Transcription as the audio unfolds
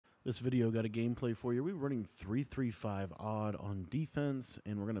This video got a gameplay for you. We're running 3-3-5 odd on defense,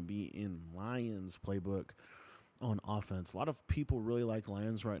 and we're going to be in Lions playbook on offense. A lot of people really like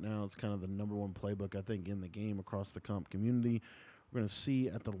Lions right now. It's kind of the number one playbook, I think, in the game across the comp community. We're going to see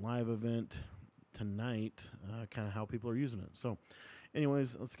at the live event tonight kind of how people are using it. So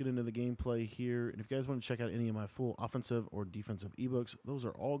anyways, let's get into the gameplay here. And if you guys want to check out any of my full offensive or defensive ebooks, those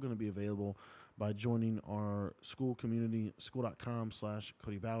are all going to be available by joining our school community,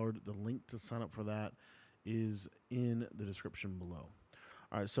 school.com/Cody Ballard. The link to sign up for that is in the description below.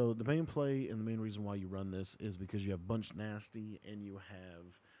 All right, so the main play and the main reason why you run this is because you have Bunch Nasty and you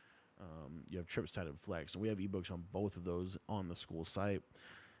have Trips Tight and Flex. And we have ebooks on both of those on the school site.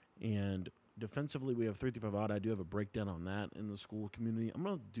 And defensively, we have 3-5 odd. I do have a breakdown on that in the school community. I'm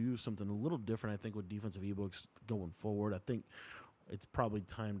going to do something a little different, I think, with defensive ebooks going forward. I think it's probably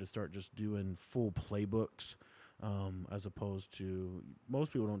time to start just doing full playbooks as opposed to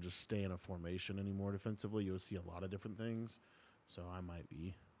most people don't just stay in a formation anymore defensively. You'll see a lot of different things. So I might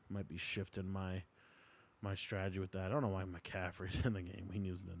be shifting my strategy with that. I don't know why McCaffrey's in the game. He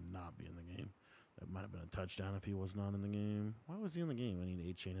needs to not be in the game. That might have been a touchdown if he was not in the game. Why was he in the game? I need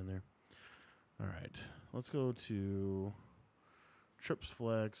A-Chain in there. All right, let's go to Trips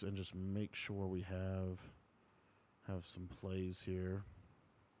Flex and just make sure we have some plays here.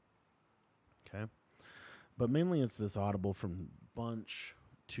 Okay, but mainly it's this audible from Bunch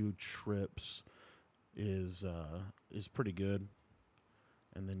to Trips is pretty good,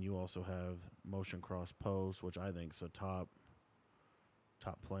 and then you also have motion cross post, which I think is a top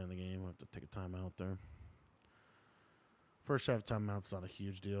play in the game. I have to take a timeout there. First half timeout's not a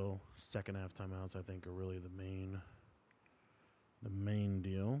huge deal. Second half timeouts, I think, are really the main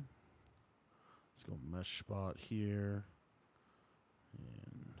deal. Let's go mesh spot here,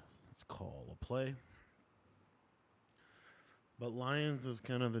 and let's call a play. But Lions is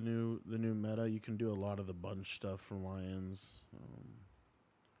kind of the new meta. You can do a lot of the bunch stuff from Lions. I'm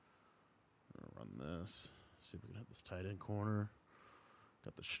gonna run this. See if we can hit this tight end corner.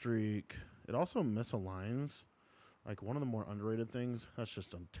 Got the streak. It also misaligns. Like, one of the more underrated things, that's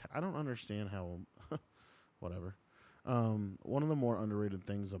just, I don't understand how, whatever. One of the more underrated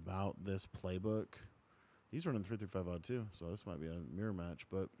things about this playbook, he's running 3-5 odd too, so this might be a mirror match,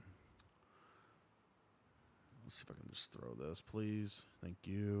 but let's see if I can just throw this, please. Thank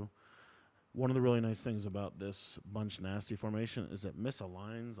you. One of the really nice things about this Bunch Nasty formation is it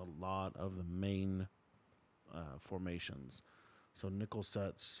misaligns a lot of the main formations. So nickel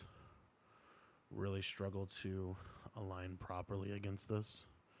sets really struggle to align properly against this.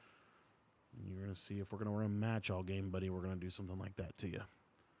 And you're going to see if we're going to run match all game, buddy, we're going to do something like that to you.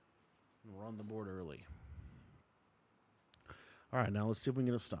 And we're on the board early. All right, now let's see if we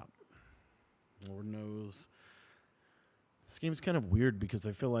can get a stop. Lord knows. This game's kind of weird because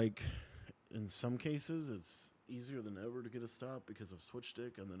I feel like in some cases it's easier than ever to get a stop because of switch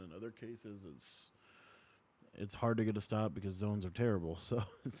stick, and then in other cases it's hard to get a stop because zones are terrible. So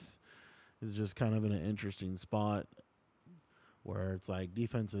it's just kind of in an interesting spot where it's like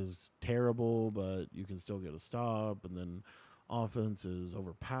defense is terrible, but you can still get a stop, and then offense is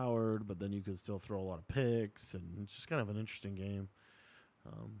overpowered, but then you can still throw a lot of picks, and it's just kind of an interesting game.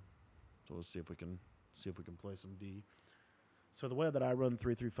 So we'll see if we can play some D. So the way that I run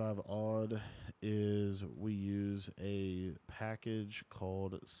 3-3-5 odd is we use a package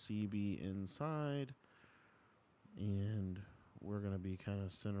called CB inside, and we're going to be kind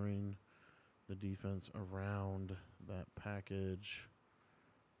of centering the defense around that package.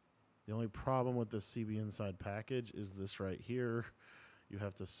 The only problem with the CB inside package is this right here. You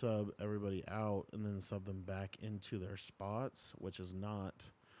have to sub everybody out and then sub them back into their spots, which is not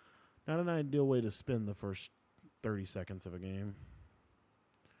an ideal way to spend the first 30 seconds of a game.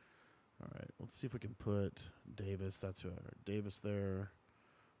 All right, let's see if we can put Davis. That's who. Davis there,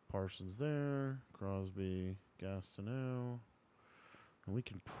 Parsons there, Crosby, Gastineau. And we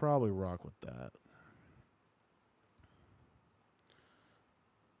can probably rock with that.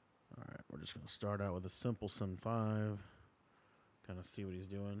 All right, we're just going to start out with a simple Sun 5. Kind of see what he's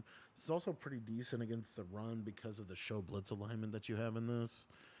doing. This is also pretty decent against the run because of the show blitz alignment that you have in this.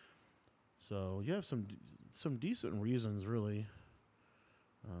 So you have some decent reasons, really.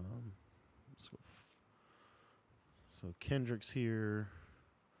 Let's go. So Kendrick's here.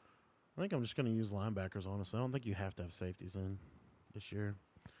 I think I'm just going to use linebackers, honestly. I don't think you have to have safeties in this year.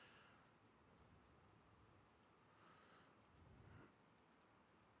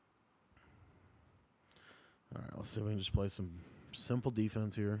 All right, let's see if we can just play some simple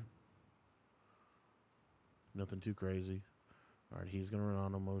defense here. Nothing too crazy. All right, he's going to run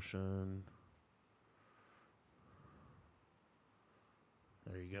on a motion.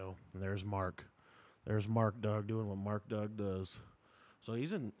 There you go. And there's Mark. There's Mark Doug doing what Mark Doug does. So I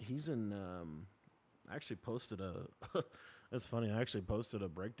actually posted a that's funny. I actually posted a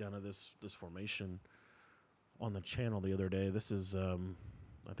breakdown of this formation on the channel the other day. This is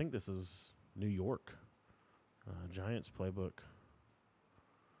I think this is New York Giants playbook.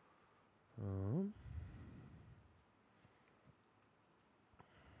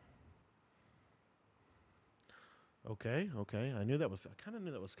 Okay. I knew that was. I kind of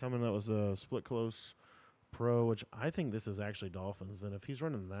knew that was coming. That was a split close pro, which I think this is actually Dolphins. And if he's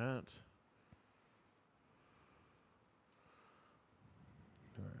running that,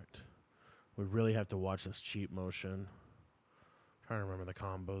 all right, we really have to watch this cheap motion. I'm trying to remember the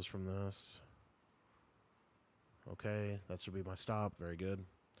combos from this. Okay, that should be my stop. Very good.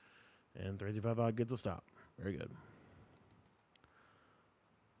 And 335 odd gets a stop. Very good.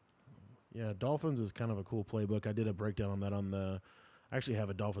 Yeah, Dolphins is kind of a cool playbook. I did a breakdown on that on the. I actually have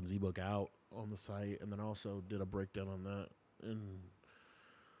a Dolphins ebook out on the site, and then also did a breakdown on that in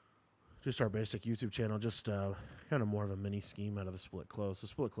just our basic YouTube channel. Just kind of more of a mini scheme out of the split close. The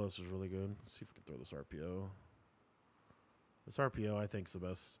split close is really good. Let's see if we can throw this RPO. This RPO, I think, is the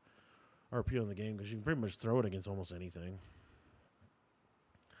best RPO in the game because you can pretty much throw it against almost anything.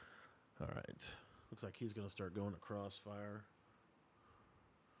 All right. Looks like he's going to start going to crossfire.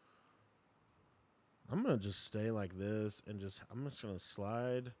 I'm going to just stay like this and I'm just going to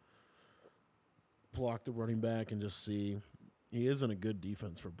slide, block the running back, and just see. He isn't a good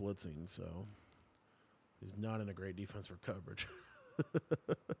defense for blitzing, so he's not in a great defense for coverage.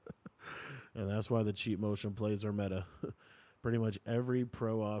 And that's why the cheap motion plays are meta. Pretty much every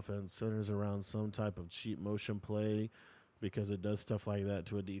pro offense centers around some type of cheap motion play because it does stuff like that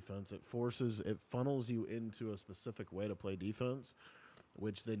to a defense. It funnels you into a specific way to play defense,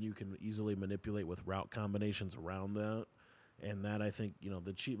 which then you can easily manipulate with route combinations around that. And that, I think,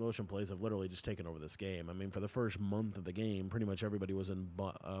 the cheap motion plays have literally just taken over this game. I mean, for the first month of the game, pretty much everybody was in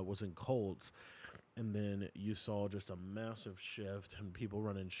Colts. And then you saw just a massive shift and people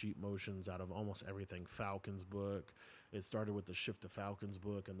running cheap motions out of almost everything. Falcons book. It started with the shift to Falcons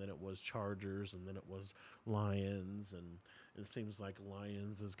book, and then it was Chargers, and then it was Lions. And it seems like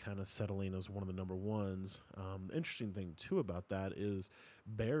Lions is kind of settling as one of the number ones. The interesting thing, too, about that is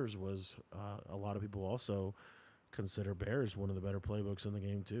Bears was a lot of people also consider Bears one of the better playbooks in the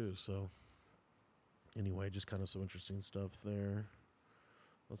game, too. So, anyway, just kind of some interesting stuff there.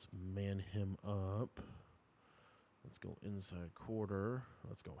 Let's man him up. Let's go inside quarter.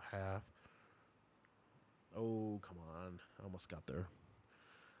 Let's go half. Oh, come on. I almost got there.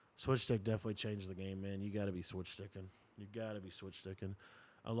 Switch stick definitely changed the game, man. You got to be switch sticking.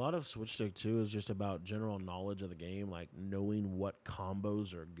 A lot of switch stick, too, is just about general knowledge of the game, like knowing what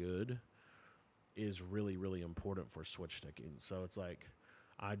combos are good is really, really important for switch sticking. So it's like,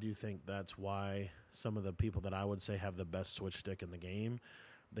 I do think that's why some of the people that I would say have the best switch stick in the game,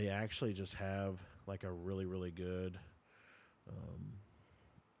 they actually just have like a really, really good,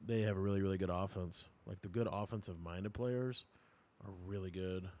 they have a really, really good offense. Like the good offensive-minded players are really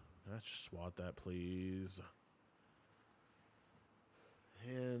good. Let's just swat that, please.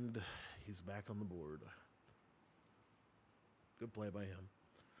 And he's back on the board. Good play by him.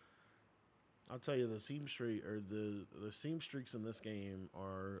 I'll tell you, the seam streak or the seam streaks in this game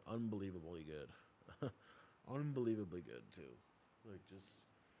are unbelievably good. Unbelievably good too. Like just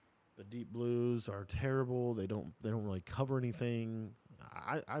the deep blues are terrible. They don't really cover anything.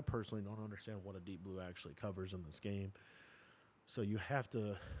 I personally don't understand what a deep blue actually covers in this game. So you have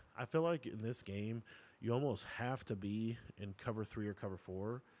to, I feel like in this game, you almost have to be in cover 3 or cover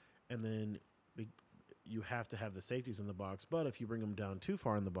 4, and then you have to have the safeties in the box. But if you bring them down too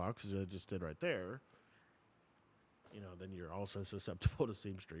far in the box, as I just did right there, then you're also susceptible to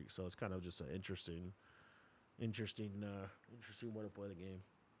seam streaks. So it's kind of just an interesting way to play the game.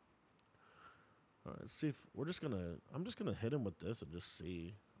 All right, let's see if I'm just gonna hit him with this and just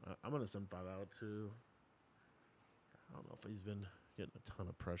see. I'm gonna send 5 out too. I don't know if he's been getting a ton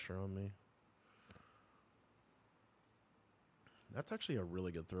of pressure on me. That's actually a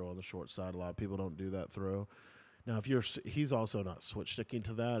really good throw on the short side. A lot of people don't do that throw. Now, he's also not switch sticking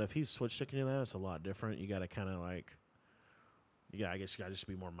to that. If he's switch sticking to that, it's a lot different. You got to kind of like, I guess you got to just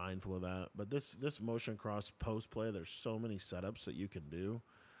be more mindful of that. But this motion cross post play, there's so many setups that you can do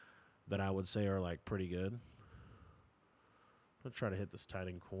that I would say are like pretty good. I'm going to try to hit this tight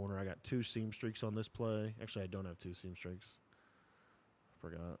end corner. I got 2 seam streaks on this play. Actually, I don't have 2 seam streaks. I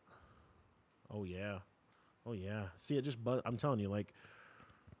forgot. Oh, yeah. See, I'm telling you, like,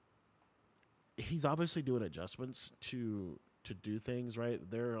 he's obviously doing adjustments to do things, right?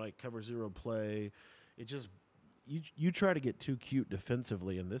 They're like cover 0 play. you try to get too cute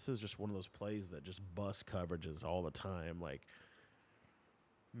defensively, and this is just one of those plays that just bust coverages all the time. Like,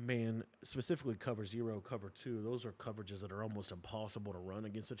 man, specifically cover zero, cover two, those are coverages that are almost impossible to run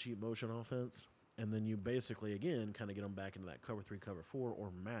against a cheap motion offense. And then you basically, again, kind of get them back into that cover three, cover four, or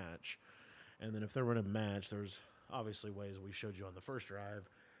match. And then if they're running match, there's obviously ways we showed you on the first drive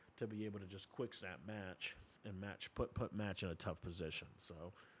to be able to just quick snap match and put match in a tough position.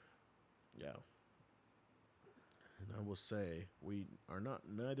 So, yeah. And I will say,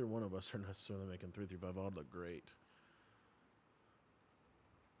 neither one of us are necessarily making 3-3-5 odd look great.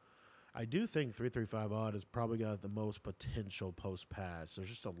 I do think 3-3-5 odd has probably got the most potential post patch. There's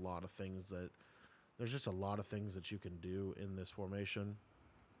just a lot of things that you can do in this formation.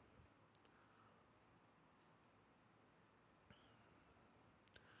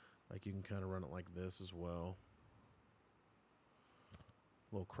 Like, you can kind of run it like this as well.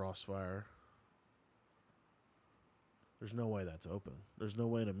 A little crossfire. There's no way that's open. There's no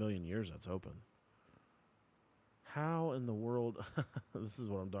way in a million years that's open. How in the world? This is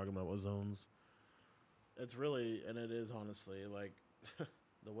what I'm talking about with zones. It's really, and it is honestly, like,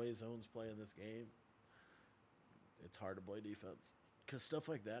 the way zones play in this game, it's hard to play defense. Because stuff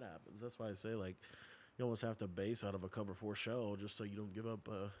like that happens. That's why I say, like, you almost have to base out of a cover four shell just so you don't give up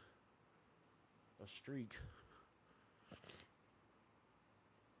a streak.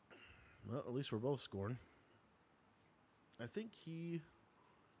 Well, at least we're both scoring. I think he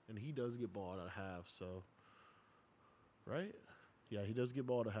does get ball at a half, so, right? Yeah, he does get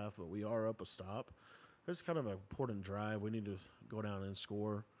ball at a half, but we are up a stop. It's kind of an important drive. We need to go down and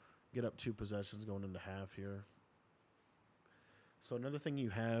score, get up 2 possessions going into half here. So another thing you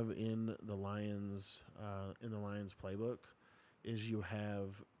have in the Lions playbook is you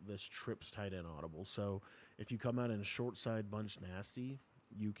have this trips tight end audible. So if you come out in short side bunch nasty,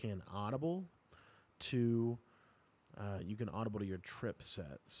 you can audible to your trip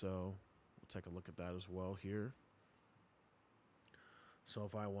set. So we'll take a look at that as well here. So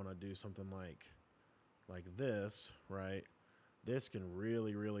if I want to do something like this, right, this can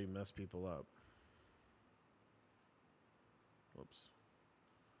really, really mess people up. Whoops.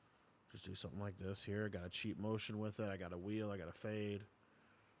 Just do something like this here. Got a cheap motion with it. I got a wheel. I got a fade.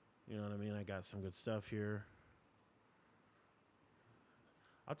 You know what I mean? I got some good stuff here.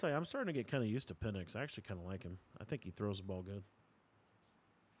 I'll tell you, I'm starting to get kind of used to Penix. I actually kind of like him. I think he throws the ball good.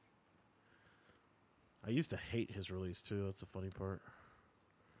 I used to hate his release, too. That's the funny part.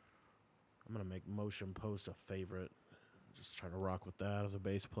 I'm going to make motion post a favorite. Just trying to rock with that as a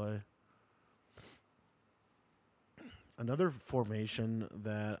base play. Another formation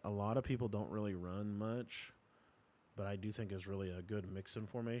that a lot of people don't really run much, but I do think is really a good mix-in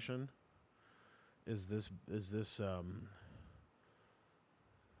formation, is this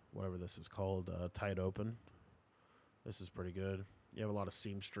whatever this is called, tight open. This is pretty good. You have a lot of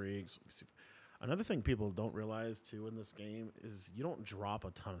seam streaks. Another thing people don't realize, too, in this game is you don't drop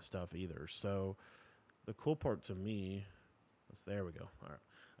a ton of stuff either. So the cool part to me, there we go. All right.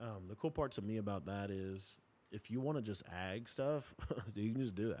 The cool part to me about that is if you want to just ag stuff, you can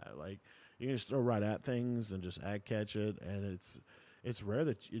just do that. Like, you can just throw right at things and just ag catch it, and it's rare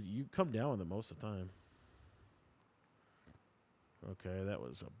that you come down with it most of the time. Okay, that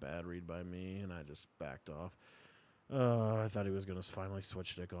was a bad read by me, and I just backed off. I thought he was going to finally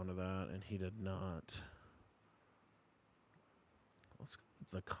switch stick onto that, and he did not. Let's go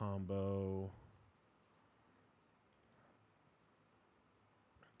with the combo.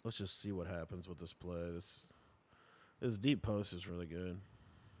 Let's just see what happens with this play. This deep post is really good.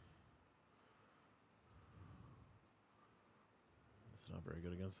 It's not very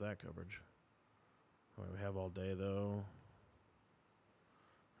good against that coverage. All right, we have all day, though.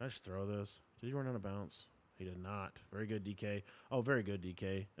 Did I just throw this? Did he run out of bounds? He did not. Very good, DK. Oh, very good,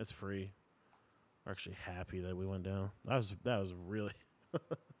 DK. That's free. We're actually happy that we went down. That was really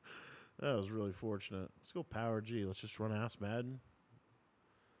that was really fortunate. Let's go Power G. Let's just run Ask Madden.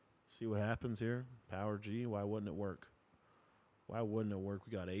 See what happens here. Power G. Why wouldn't it work? Why wouldn't it work?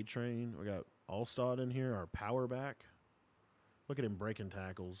 We got A-Train. We got Allstott in here. Our power back. Look at him breaking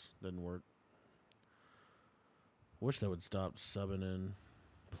tackles. Didn't work. Wish they would stop subbing in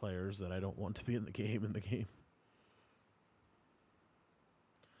players that I don't want to be in the game.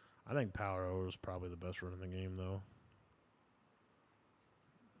 I think Power O is probably the best run in the game, though.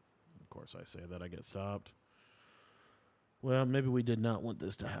 Of course, I say that. I get stopped. Well, maybe we did not want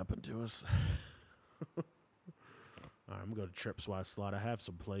this to happen to us. All right, I'm going to go to Trips Y slot. I have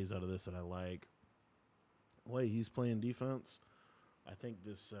some plays out of this that I like. The way he's playing defense, I think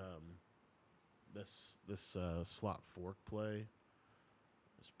this slot fork play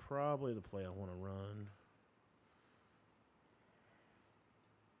is probably the play I want to run.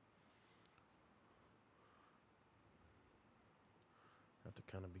 Have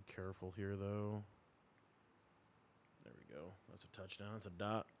to kind of be careful here, though. There we go. That's a touchdown. That's a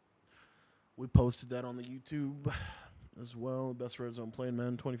dot. We posted that on the YouTube as well. Best red zone playing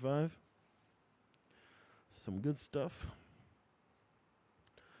Madden 25. Some good stuff.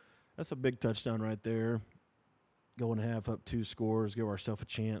 That's a big touchdown right there. Going half up 2 scores, give ourselves a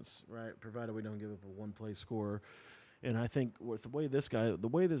chance, right? Provided we don't give up a one-play score. And I think with the way this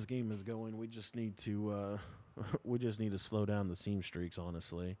game is going, we just need to slow down the seam streaks.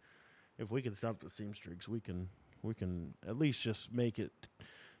 Honestly, if we can stop the seam streaks, we can at least just make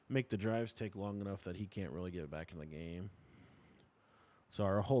the drives take long enough that he can't really get back in the game. So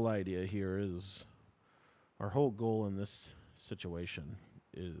our whole goal in this situation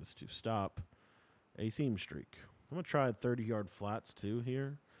is to stop a seam streak. I'm going to try 30-yard flats too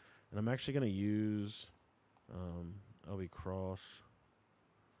here. And I'm actually going to use LB cross.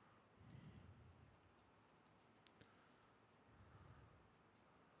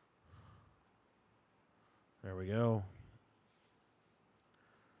 There we go.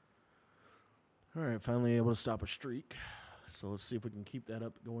 All right, finally able to stop a streak. So let's see if we can keep that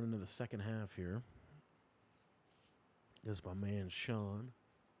up going into the second half here. This is my man, Sean.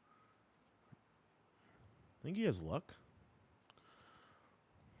 I think he has Luck.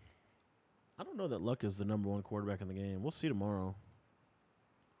 I don't know that Luck is the number 1 quarterback in the game. We'll see tomorrow.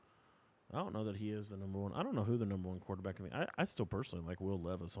 I don't know that he is the number 1. I don't know who the number 1 quarterback in the game. I still personally like Will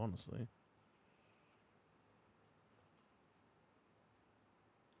Levis, honestly.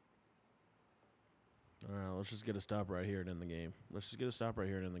 All right, let's just get a stop right here and end the game.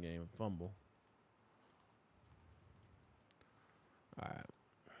 Fumble. All right.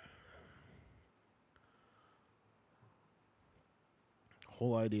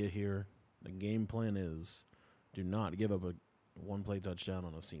 Whole idea here, the game plan is do not give up a one-play touchdown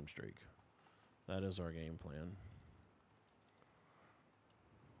on a seam streak. That is our game plan.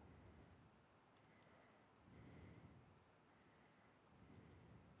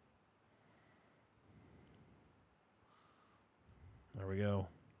 There we go.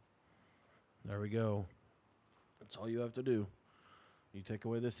 There we go. That's all you have to do. You take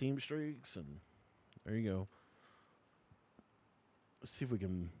away the seam streaks, and there you go. Let's see if we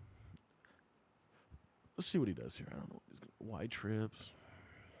can. Let's see what he does here. I don't know. He's gonna wide trips.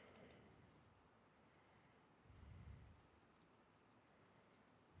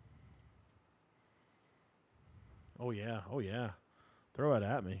 Oh yeah. Oh yeah. Throw it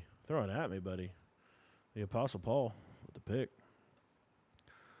at me. Throw it at me, buddy. The Apostle Paul with the pick.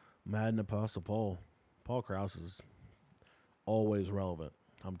 Madden Apostle Paul. Paul Krause is always relevant.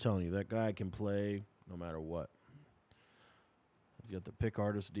 I'm telling you, that guy can play no matter what. He's got the pick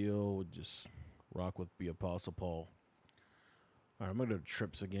artist deal. Would just rock with the Apostle Paul. All right, I'm going to go to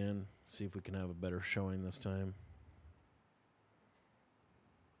trips again. See if we can have a better showing this time.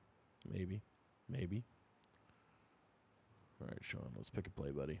 Maybe. Maybe. All right, Sean, let's pick a play,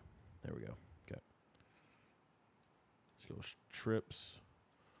 buddy. There we go. Okay. Let's go trips.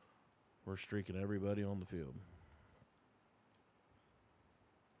 We're streaking everybody on the field.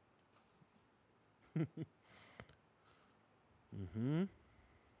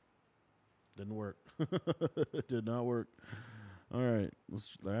 Didn't work. It did not work. All right.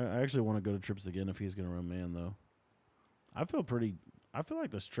 I actually want to go to trips again if he's going to run man, though. I feel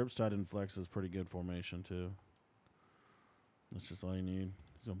like this trips tight end flex is pretty good formation, too. That's just all you need.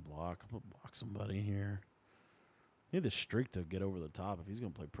 He's going to block. I'm going to block somebody here. Need the streak to get over the top if he's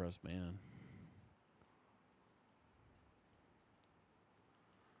going to play press man.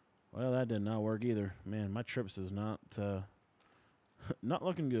 Well, that did not work either. Man, my trips is not not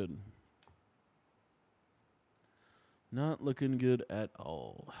looking good. Not looking good at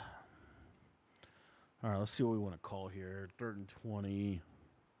all. All right, let's see what we want to call here. 3rd and 20.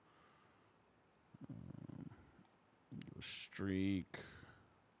 Streak.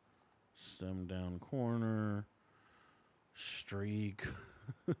 Stem down corner. Streak.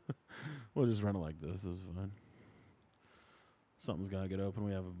 We'll just run it like this. This is fine. Something's got to get open.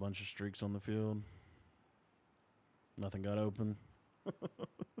 We have a bunch of streaks on the field. Nothing got open.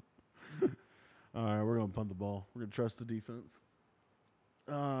 All right, we're going to punt the ball. We're going to trust the defense.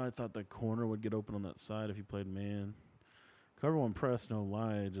 I thought the corner would get open on that side if he played man. Cover one press, no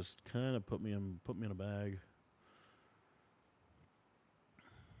lie, just kind of put me in a bag.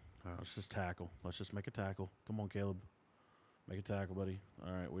 All right, let's just tackle. Let's just make a tackle. Come on, Caleb. Make a tackle, buddy.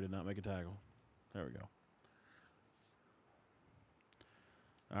 All right, we did not make a tackle. There we go.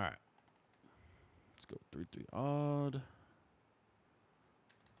 All right. Let's go 3-3 odd.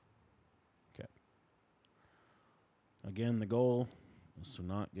 Okay. Again, the goal is to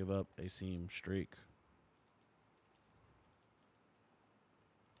not give up a seam streak.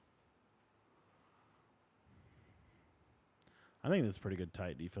 I think this is pretty good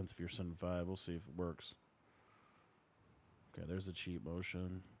tight defense if you're 7-5. We'll see if it works. Okay, there's a cheat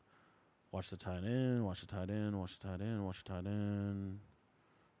motion. Watch the tight end. Watch the tight end. Watch the tight end. Watch the tight end.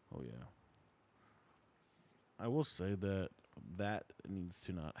 Oh, yeah. I will say that that needs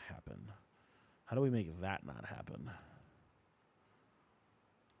to not happen. How do we make that not happen?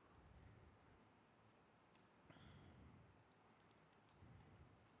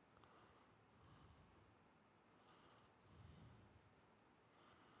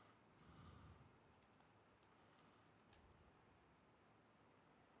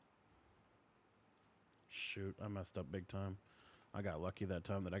 Shoot, I messed up big time. I got lucky that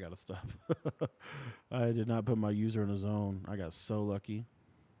time that I got to stop. I did not put my user in a zone. I got so lucky.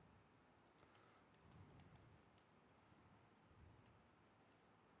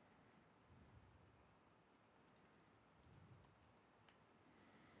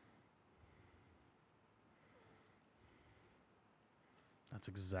 That's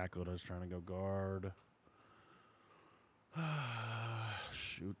exactly what I was trying to go guard.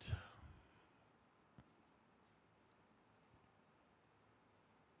 Shoot.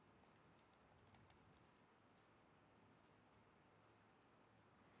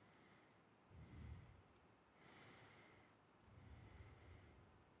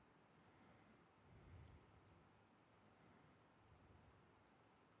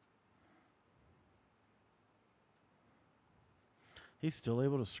 He's still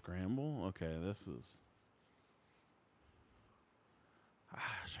able to scramble? Okay, this is...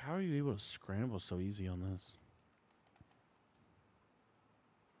 Gosh, how are you able to scramble so easy on this?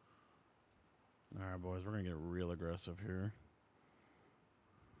 All right, boys, we're going to get real aggressive here.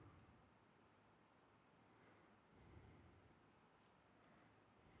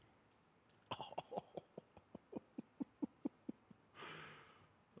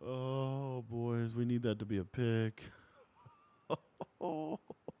 Oh, boys, we need that to be a pick. Oh,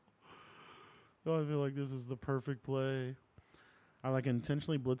 I feel like this is the perfect play. I like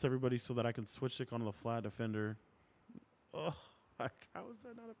intentionally blitz everybody so that I can switch stick onto the flat defender. Oh, how is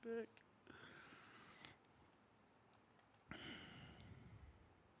that not a pick?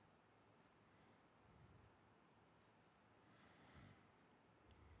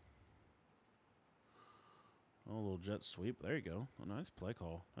 Oh, a little jet sweep. There you go. A nice play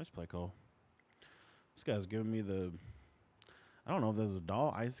call. Nice play call. This guy's giving me the... I don't know if this is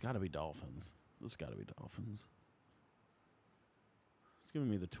it's got to be Dolphins. This got to be Dolphins. It's giving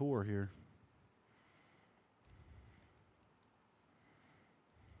me the tour here.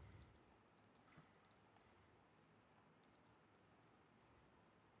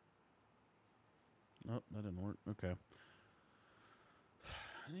 Oh, that didn't work. Okay.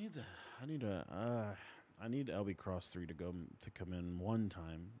 I need LB Cross 3 to come in one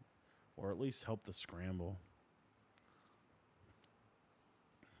time, or at least help the scramble.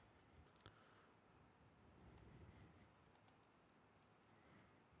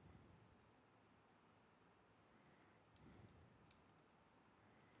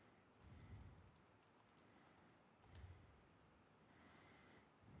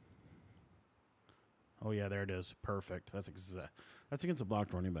 Oh yeah, there it is. Perfect. That's against a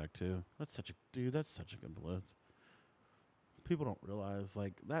blocked running back too. That's such a good blitz. People don't realize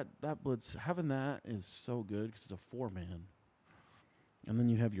like that blitz, having that is so good because it's a 4-man, and then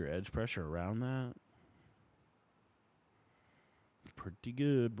you have your edge pressure around that. Pretty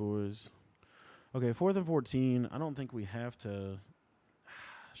good, boys. Okay, 4th and 14. I don't think we have to.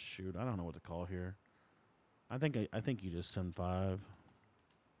 Shoot, I don't know what to call here. I think you just send 5.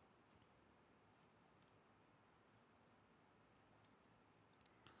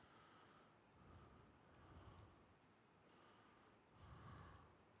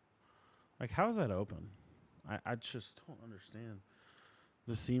 Like, how's that open? I just don't understand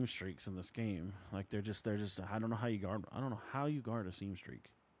the seam streaks in this game. Like, they're just. I don't know how you guard. I don't know how you guard a seam streak.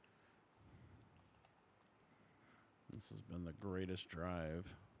 This has been the greatest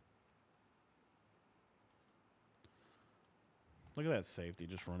drive. Look at that safety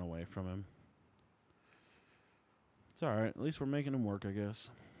just run away from him. It's all right. At least we're making him work, I guess.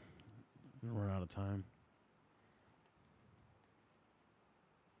 We're out of time.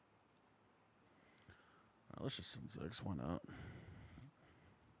 All right, let's just send 6. Why not?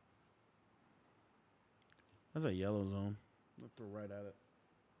 That's a yellow zone. Look to right at it.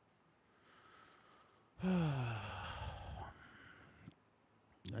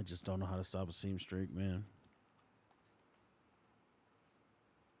 I just don't know how to stop a seam streak, man.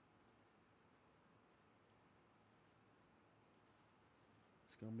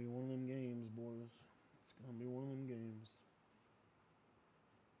 It's going to be one of them games, boys. It's going to be one of them games.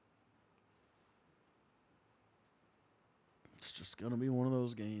 It's just going to be one of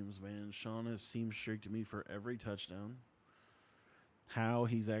those games, man. Sean has seemed streaked to me for every touchdown. How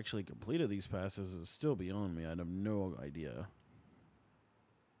he's actually completed these passes is still beyond me. I have no idea.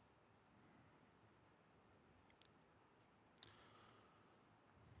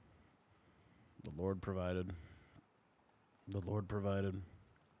 The Lord provided. The Lord provided.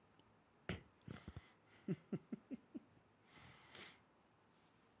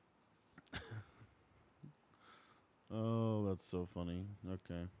 Oh, that's so funny.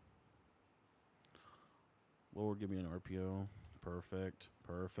 Okay. Lord, give me an RPO. Perfect.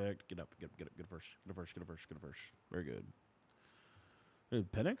 Perfect. Get up. Get up. Get up. Get a first. Get a first. Get a first. Get a first. Very good. Dude,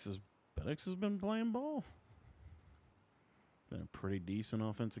 Penix has been playing ball. Been a pretty decent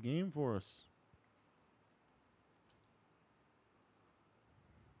offensive game for us.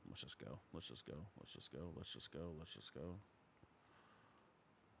 Let's just go. Let's just go. Let's just go. Let's just go. Let's just go.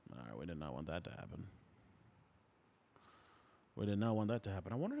 All right, we did not want that to happen. We did not want that to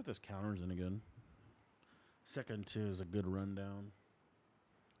happen. I wonder if this counter's any good. Second two is a good rundown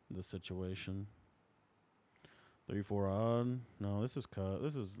of the situation. 3-4 odd. No, this is cut.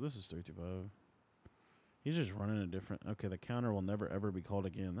 This is 3-5. He's just running a different. Okay, the counter will never ever be called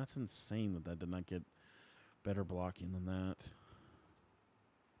again. That's insane that did not get better blocking than that.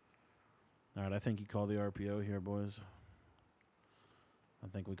 All right, I think you call the RPO here, boys. I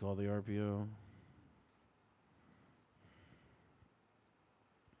think we call the RPO.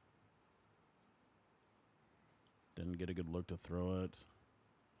 Didn't get a good look to throw it.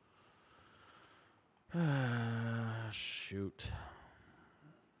 Shoot.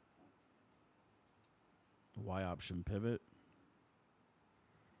 Y option pivot.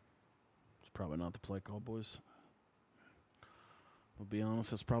 It's probably not the play call, boys. I'll be honest,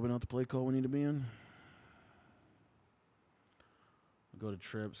 that's probably not the play call we need to be in. I'll go to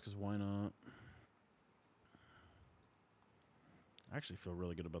trips because why not? I actually feel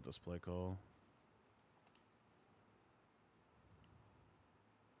really good about this play call.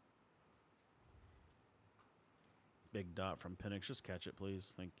 Big dot from Penix. Just catch it,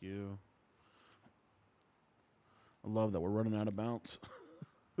 please. Thank you. I love that we're running out of bounce.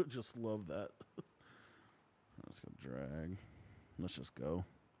 Just love that. Let's go drag. Let's just go.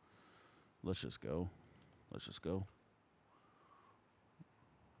 Let's just go. Let's just go.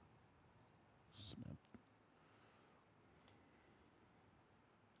 Snap.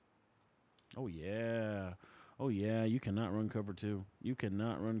 Oh, yeah. Oh, yeah. You cannot run cover two. You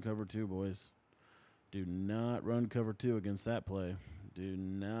cannot run cover two, boys. Do not run cover two against that play. Do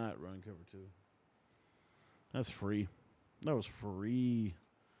not run cover two. That's free. That was free.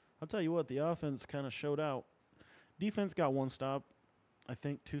 I'll tell you what, the offense kind of showed out. Defense got one stop. I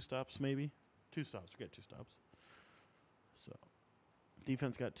think 2 stops maybe. 2 stops. We got 2 stops. So,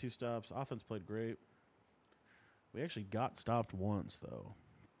 defense got 2 stops. Offense played great. We actually got stopped once, though.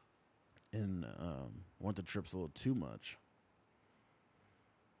 And went to trips a little too much.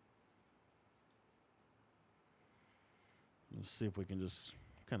 Let's see if we can just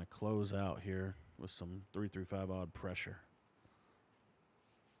kind of close out here with some 3-5 odd pressure.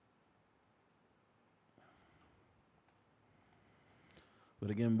 But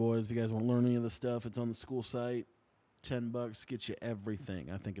again, boys, if you guys want to learn any of this stuff, it's on the school site. $10 gets you everything.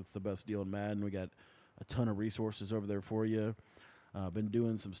 I think it's the best deal in Madden. We got a ton of resources over there for you. Been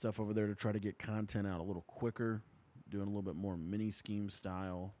doing some stuff over there to try to get content out a little quicker. Doing a little bit more mini scheme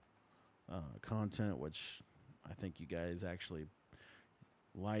style content, which I think you guys actually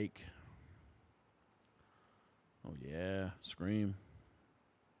like. Oh yeah, scream.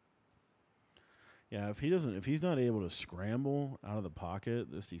 Yeah, if he's not able to scramble out of the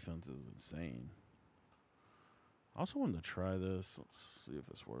pocket, this defense is insane. I also wanted to try this. Let's see if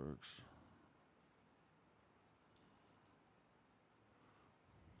this works.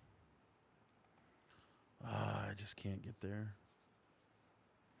 I just can't get there.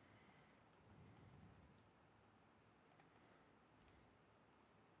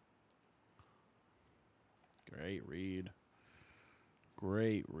 Great read.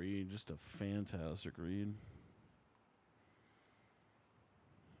 Great read. Just a fantastic read.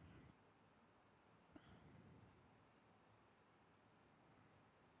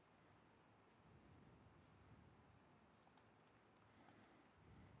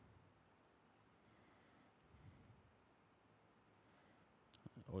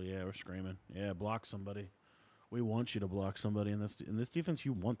 Oh yeah, we're screaming. Yeah, block somebody. We want you to block somebody in this defense.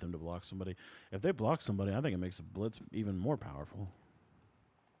 You want them to block somebody. If they block somebody, I think it makes the blitz even more powerful.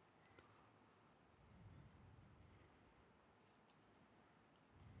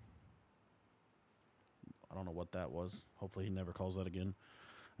 I don't know what that was. Hopefully he never calls that again.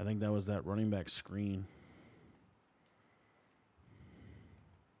 I think that was that running back screen.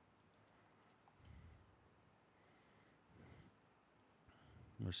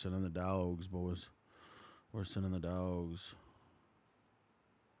 We're sending the dogs, boys. We're sending the dogs.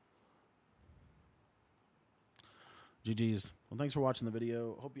 GG's. Well, thanks for watching the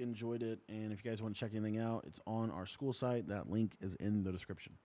video. Hope you enjoyed it. And if you guys want to check anything out, it's on our school site. That link is in the description.